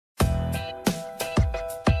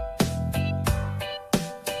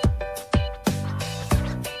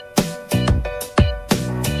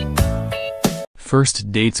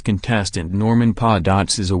First dates contestant Norman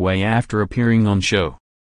pa.sses away after appearing on show.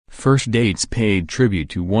 First dates paid tribute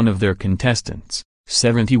to one of their contestants,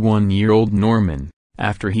 71-year-old Norman,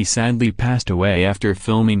 after he sadly passed away after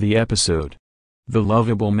filming the episode. The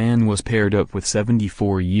lovable man was paired up with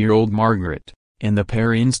 74-year-old Margaret, and the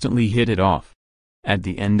pair instantly hit it off. At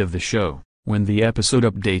the end of the show, when the episode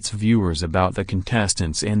updates viewers about the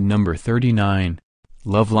contestants and number 39,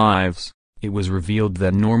 Love Lives, it was revealed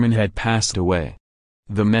that Norman had passed away.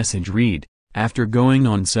 The message read, "After going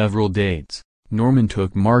on several dates, Norman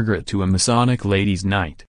took Margaret to a Masonic ladies'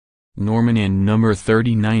 night. Norman and number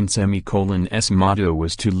 39's motto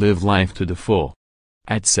was to live life to the full."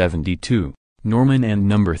 At 72, Norman and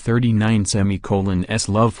number 39's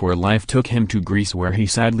love for life took him to Greece, where he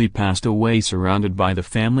sadly passed away surrounded by the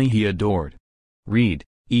family he adored. Read,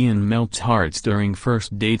 Ian melts hearts during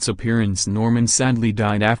first date's appearance. Norman sadly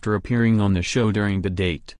died after appearing on the show. During the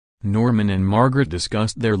date, Norman and Margaret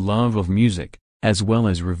discussed their love of music, as well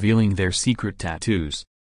as revealing their secret tattoos.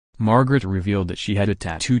 Margaret revealed that she had a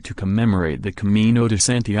tattoo to commemorate the Camino de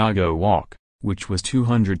Santiago walk, which was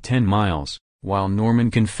 210 miles, while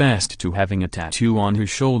Norman confessed to having a tattoo on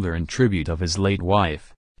his shoulder in tribute of his late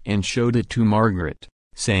wife, and showed it to Margaret,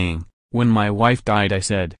 saying, "When my wife died I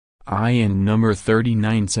said, I and number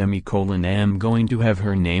 39 am going to have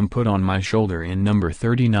her name put on my shoulder in number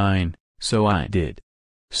 39, so I did.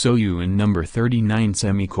 So you and number 39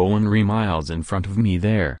 miles in front of me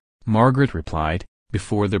there," Margaret replied,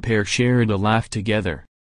 before the pair shared a laugh together.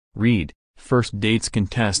 Read, First dates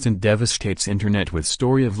contestant devastates internet with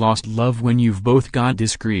story of lost love. When you've both got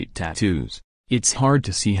discreet tattoos, it's hard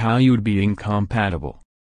to see how you'd be incompatible.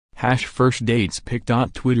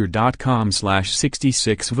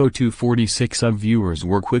 #firstdates.twitter.com/66vote246 of viewers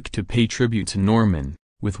were quick to pay tribute to Norman,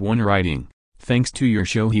 with one writing, "Thanks to your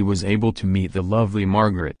show he was able to meet the lovely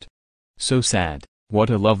Margaret. So sad,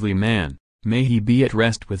 what a lovely man, may he be at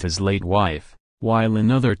rest with his late wife," while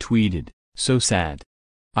another tweeted, "So sad.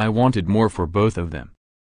 I wanted more for both of them.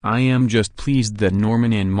 I am just pleased that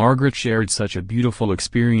Norman and Margaret shared such a beautiful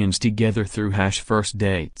experience together through #first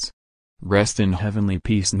dates. Rest in heavenly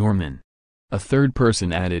peace, Norman." A third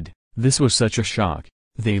person added, "This was such a shock,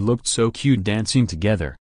 they looked so cute dancing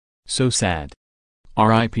together. So sad.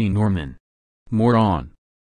 R.I.P. Norman." More on